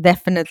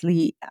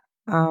definitely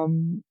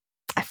um,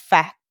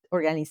 affect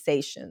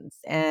organizations,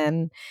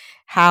 and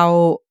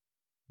how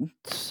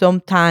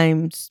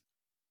sometimes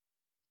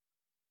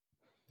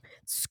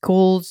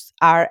schools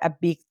are a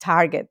big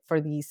target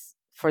for this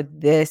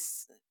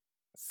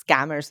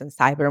scammers and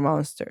cyber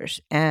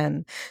monsters.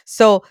 And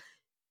so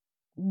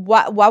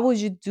what would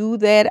you do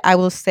there? I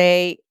will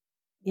say,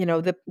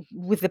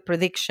 with the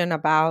prediction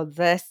about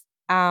this,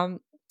 I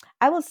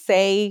will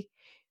say,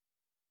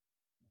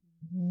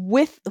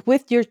 with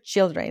your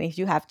children, if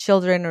you have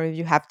children or if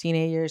you have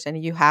teenagers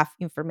and you have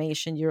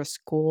information your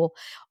school,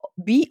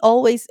 be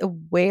always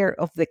aware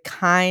of the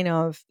kind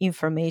of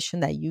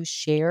information that you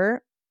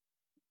share,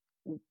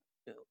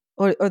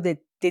 or the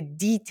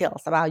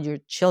details about your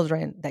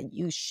children that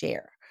you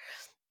share.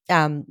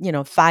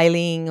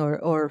 Filing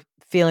or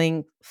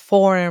filling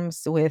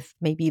forms with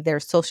maybe their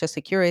social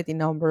security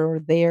number or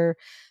their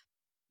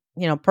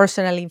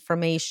personal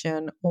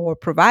information, or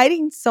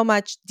providing so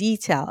much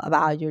detail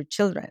about your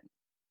children.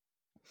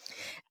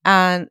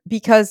 And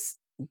because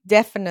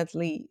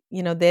definitely,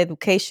 the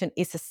education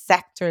is a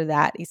sector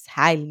that is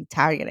highly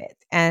targeted,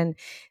 and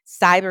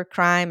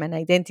cybercrime and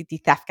identity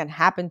theft can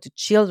happen to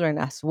children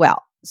as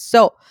well.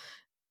 So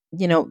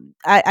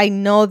I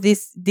know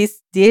this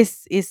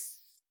is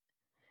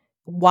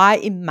why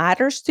it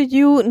matters to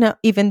you,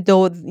 even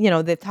though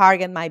the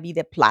target might be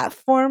the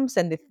platforms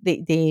and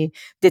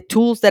the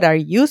tools that are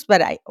used.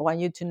 But I want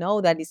you to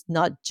know that it's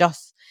not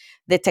just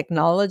the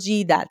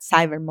technology that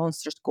cyber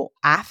monsters go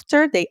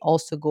after, they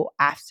also go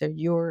after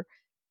your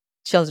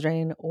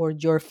children or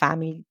your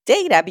family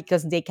data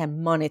because they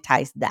can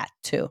monetize that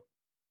too.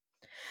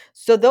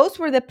 So those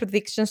were the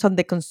predictions on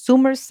the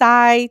consumer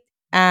side.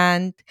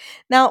 And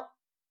now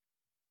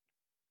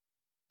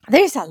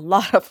there's a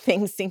lot of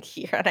things in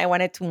here, and I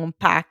wanted to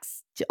unpack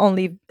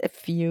only a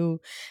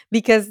few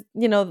because,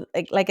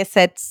 like I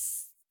said,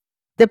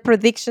 the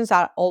predictions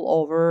are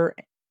all over,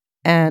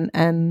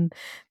 and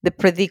the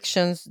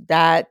predictions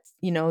that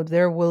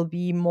there will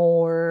be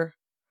more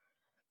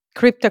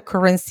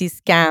cryptocurrency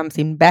scams,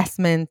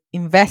 investment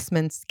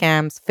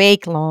scams,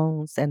 fake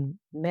loans, and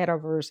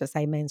metaverse, as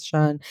I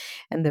mentioned,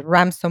 and the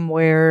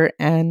ransomware,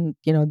 and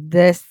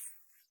this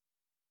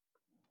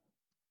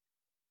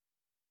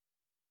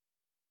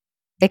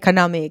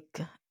economic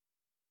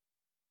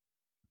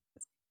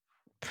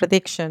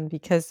prediction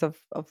because of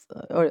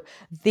or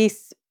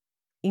this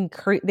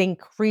the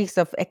increase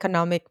of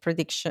economic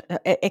prediction,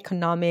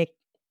 economic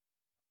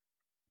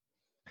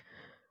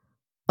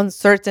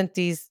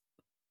uncertainties,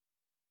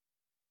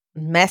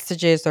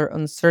 messages or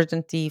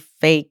uncertainty,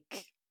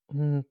 fake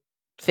mm,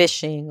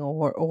 phishing,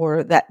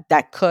 or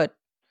that could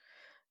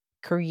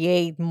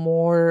create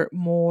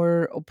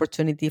more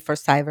opportunity for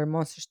cyber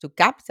monsters to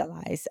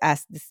capitalize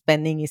as the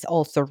spending is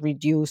also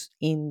reduced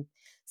in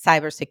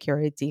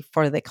cybersecurity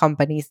for the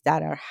companies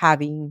that are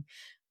having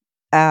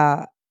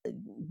uh,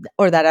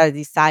 or that are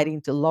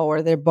deciding to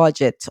lower their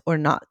budget or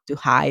not to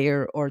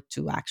hire or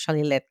to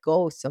actually let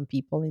go some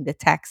people in the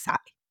tech side.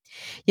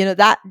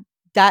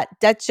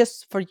 That's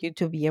just for you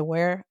to be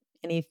aware.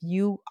 And if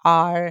you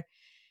are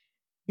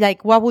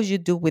like, what would you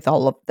do with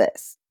all of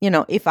this?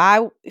 If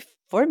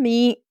for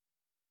me,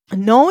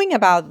 knowing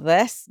about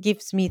this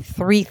gives me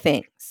three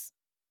things.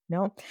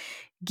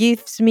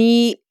 Gives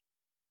me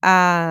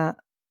uh,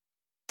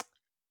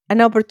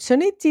 an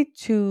opportunity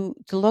to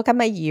look at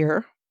my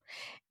year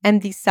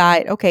and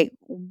decide, okay,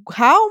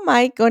 how am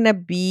I gonna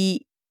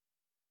be?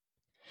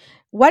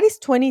 What is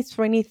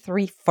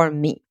 2023 for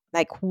me?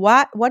 Like,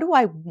 what do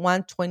I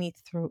want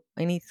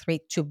 2023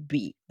 to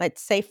be?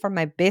 Let's say for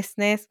my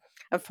business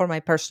and for my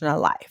personal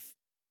life.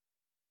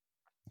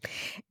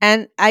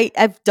 And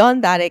I've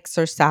done that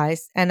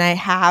exercise, and I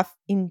have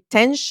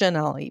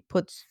intentionally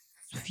put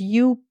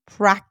few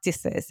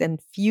practices and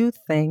few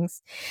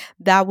things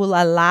that will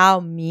allow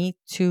me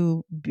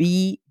to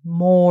be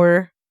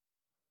more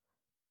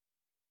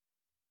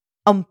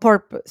on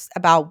purpose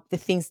about the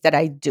things that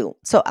I do.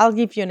 So I'll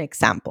give you an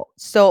example.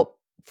 So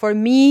for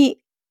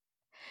me,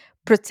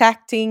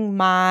 protecting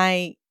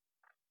my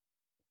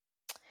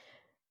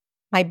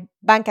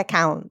bank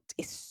account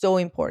is so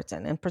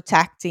important, and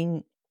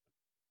protecting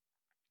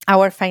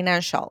our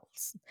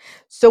financials.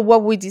 So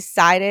what we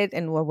decided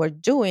and what we're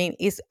doing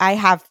is I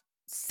have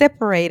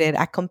separated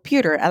a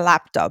computer, a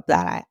laptop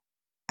that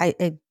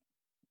I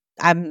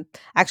I'm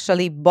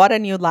actually bought a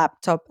new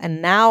laptop,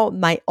 and now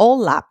my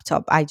old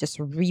laptop I just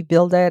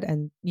rebuild it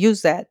and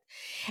use it,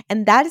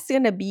 and that is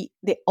going to be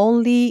the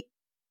only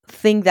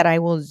thing that I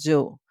will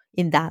do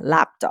in that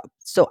laptop.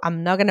 So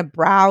I'm not going to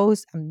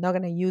browse, I'm not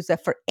going to use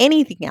it for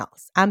anything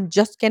else. I'm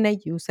just going to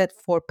use it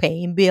for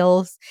paying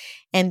bills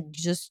and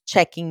just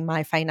checking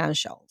my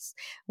financials.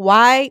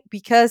 Why?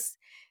 Because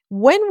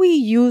when we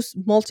use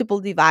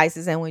multiple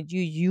devices and when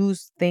you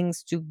use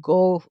things to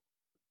go,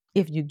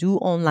 if you do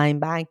online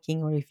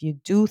banking or if you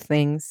do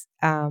things,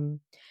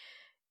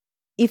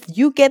 if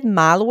you get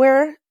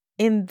malware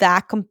in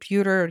that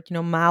computer,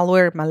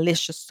 malware,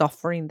 malicious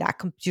software in that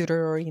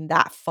computer or in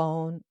that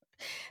phone,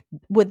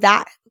 what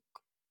that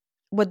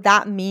what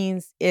that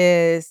means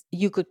is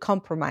you could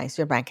compromise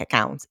your bank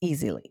accounts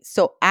easily.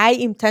 So I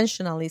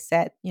intentionally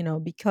said,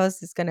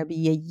 because it's going to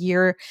be a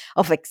year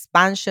of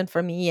expansion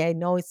for me, I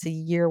know it's a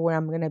year where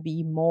I'm going to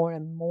be more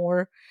and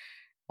more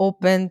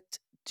open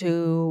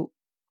to,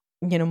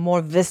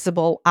 more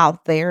visible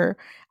out there.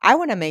 I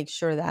want to make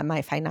sure that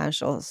my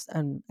financials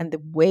and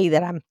the way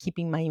that I'm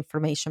keeping my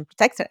information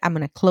protected, I'm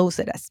going to close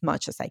it as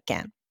much as I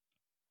can.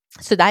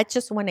 So that's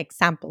just one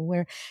example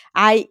where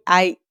I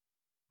I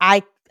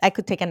I I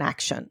could take an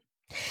action.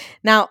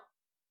 Now,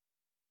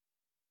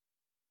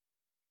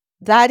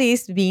 that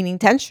is being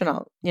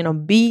intentional,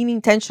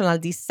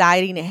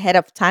 deciding ahead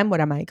of time,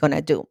 what am I going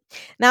to do?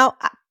 Now,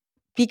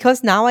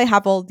 because now I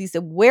have all this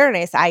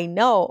awareness, I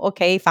know,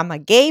 okay, if I'm a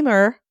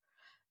gamer,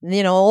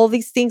 all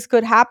these things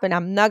could happen.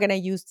 I'm not going to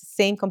use the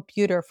same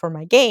computer for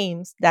my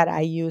games that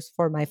I use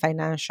for my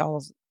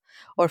financials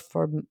or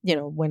for,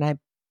 when I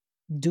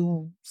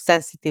do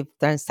sensitive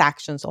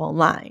transactions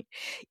online.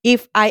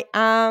 If I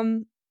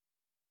am,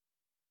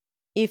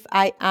 if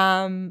I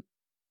am,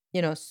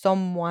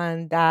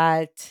 someone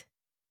that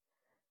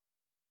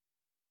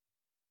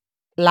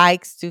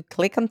likes to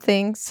click on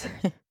things,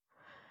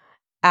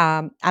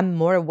 I'm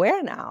more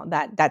aware now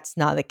that that's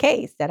not the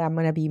case. That I'm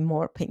going to be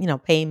more,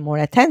 paying more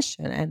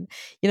attention, and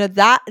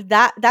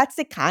that's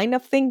the kind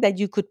of thing that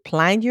you could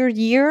plan your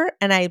year.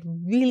 And I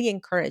really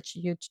encourage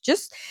you to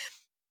just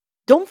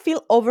don't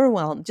feel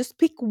overwhelmed. Just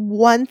pick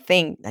one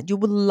thing that you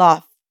would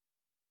love,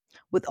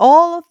 with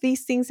all of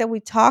these things that we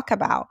talk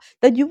about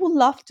that you would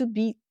love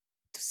to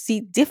see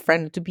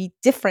different, to be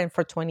different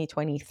for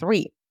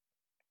 2023.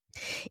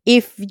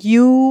 If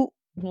you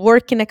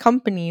work in a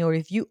company, or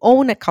if you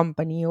own a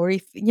company, or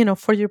if,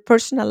 for your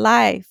personal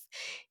life,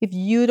 if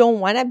you don't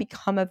want to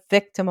become a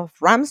victim of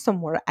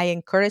ransomware, I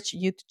encourage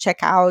you to check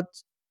out,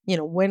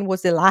 when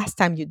was the last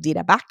time you did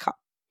a backup?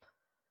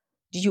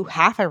 Do you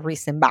have a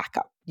recent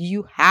backup? Do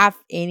you have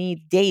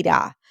any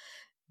data,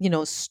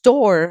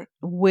 store,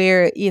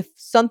 where if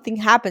something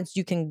happens,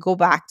 you can go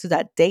back to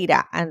that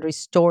data and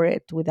restore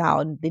it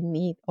without the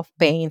need of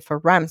paying for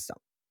ransom?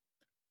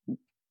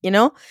 you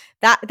know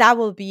that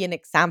will be an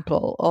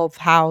example of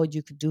how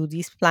you could do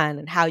this plan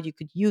and how you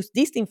could use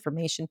this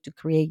information to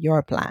create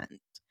your plan.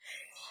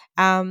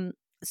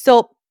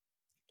 So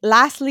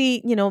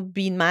lastly,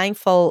 being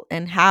mindful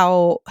and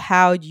how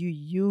you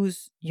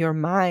use your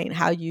mind,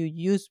 how you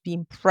use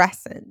being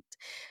present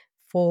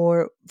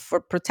for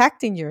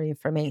protecting your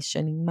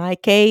information. In my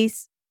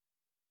case,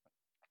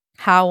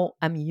 how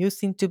I'm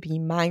using to be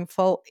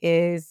mindful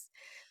is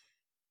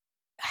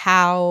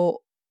how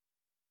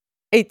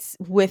it's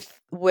with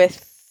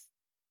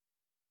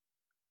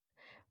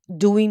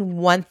doing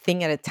one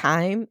thing at a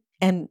time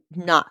and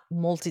not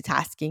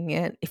multitasking.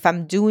 And if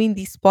I'm doing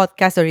this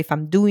podcast, or if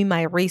I'm doing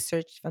my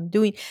research, if I'm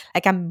doing,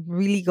 like, I'm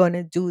really going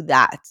to do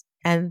that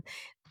and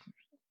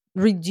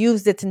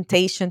reduce the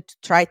temptation to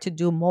try to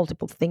do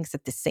multiple things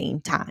at the same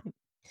time.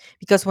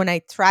 Because when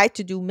I try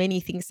to do many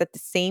things at the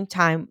same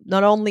time,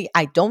 not only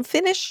I don't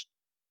finish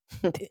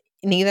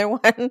neither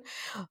one,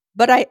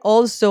 but I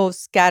also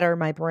scatter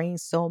my brain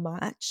so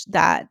much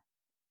that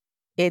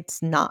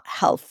it's not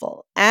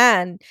helpful.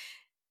 And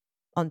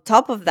on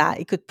top of that,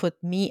 it could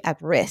put me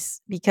at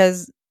risk,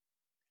 because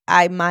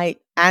I might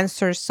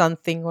answer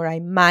something, or I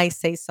might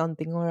say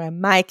something, or I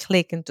might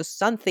click into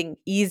something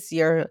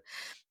easier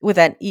with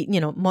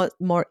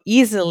more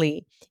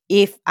easily,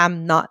 if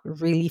I'm not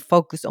really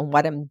focused on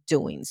what I'm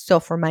doing.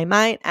 So for my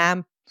mind,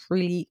 I'm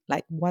really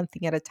like one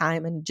thing at a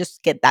time and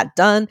just get that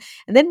done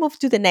and then move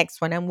to the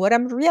next one. And what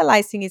I'm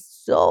realizing is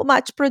so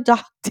much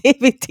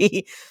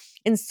productivity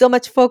and so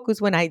much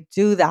focus when I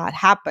do that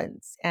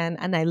happens.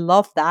 And I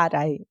love that.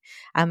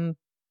 I'm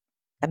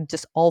I'm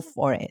just all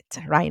for it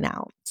right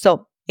now.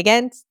 So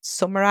again,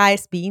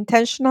 summarize, be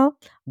intentional,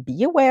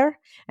 be aware,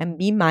 and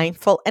be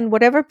mindful. And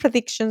whatever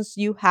predictions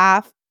you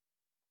have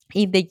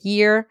in the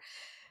year,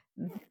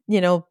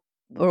 you know,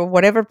 or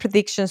whatever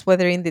predictions,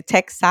 whether in the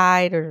tech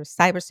side or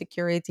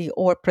cybersecurity,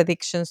 or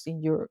predictions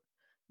in your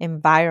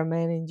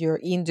environment, in your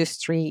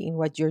industry, in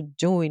what you're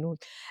doing,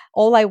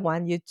 all I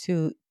want you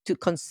to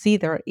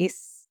consider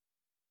is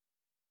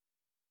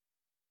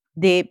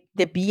the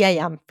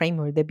BIM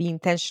framework, the be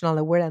intentional,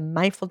 aware, and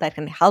mindful, that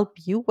can help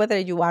you whether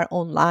you are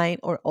online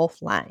or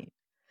offline.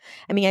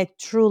 I mean, I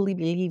truly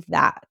believe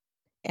that.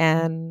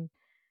 And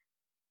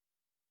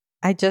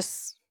I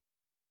just,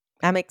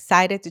 I'm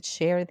excited to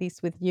share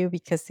this with you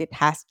because it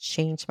has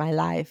changed my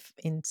life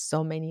in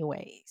so many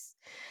ways.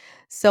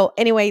 So,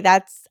 anyway,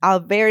 that's our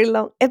very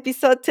long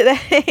episode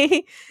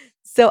today.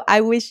 So,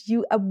 I wish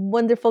you a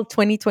wonderful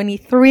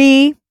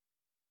 2023.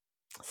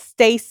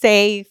 Stay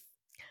safe.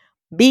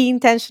 Be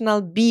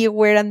intentional, be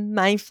aware and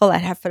mindful,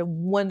 and have a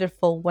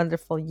wonderful,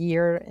 wonderful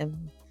year.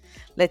 And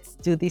let's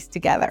do this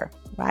together,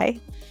 right?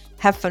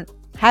 Have a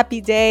happy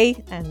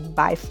day, and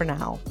bye for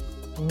now.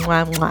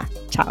 Mwah, mwah.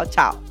 Ciao,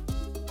 ciao.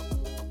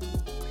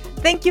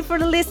 Thank you for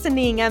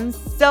listening. I'm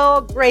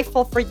so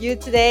grateful for you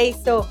today.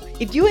 So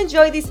if you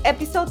enjoyed this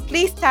episode,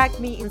 please tag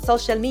me in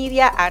social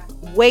media at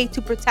Way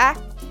to Protect.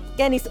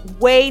 Again, it's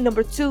way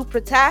number 2,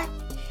 Protect.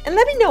 And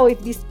let me know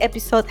if this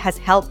episode has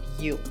helped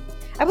you.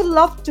 I would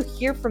love to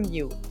hear from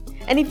you.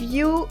 And if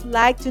you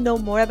like to know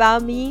more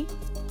about me,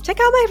 check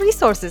out my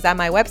resources at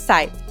my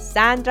website,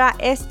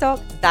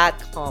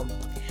 sandraestock.com.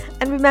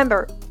 And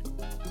remember,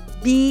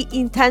 be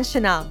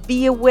intentional,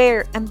 be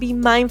aware, and be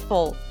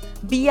mindful.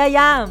 Be I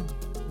am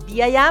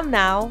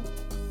now.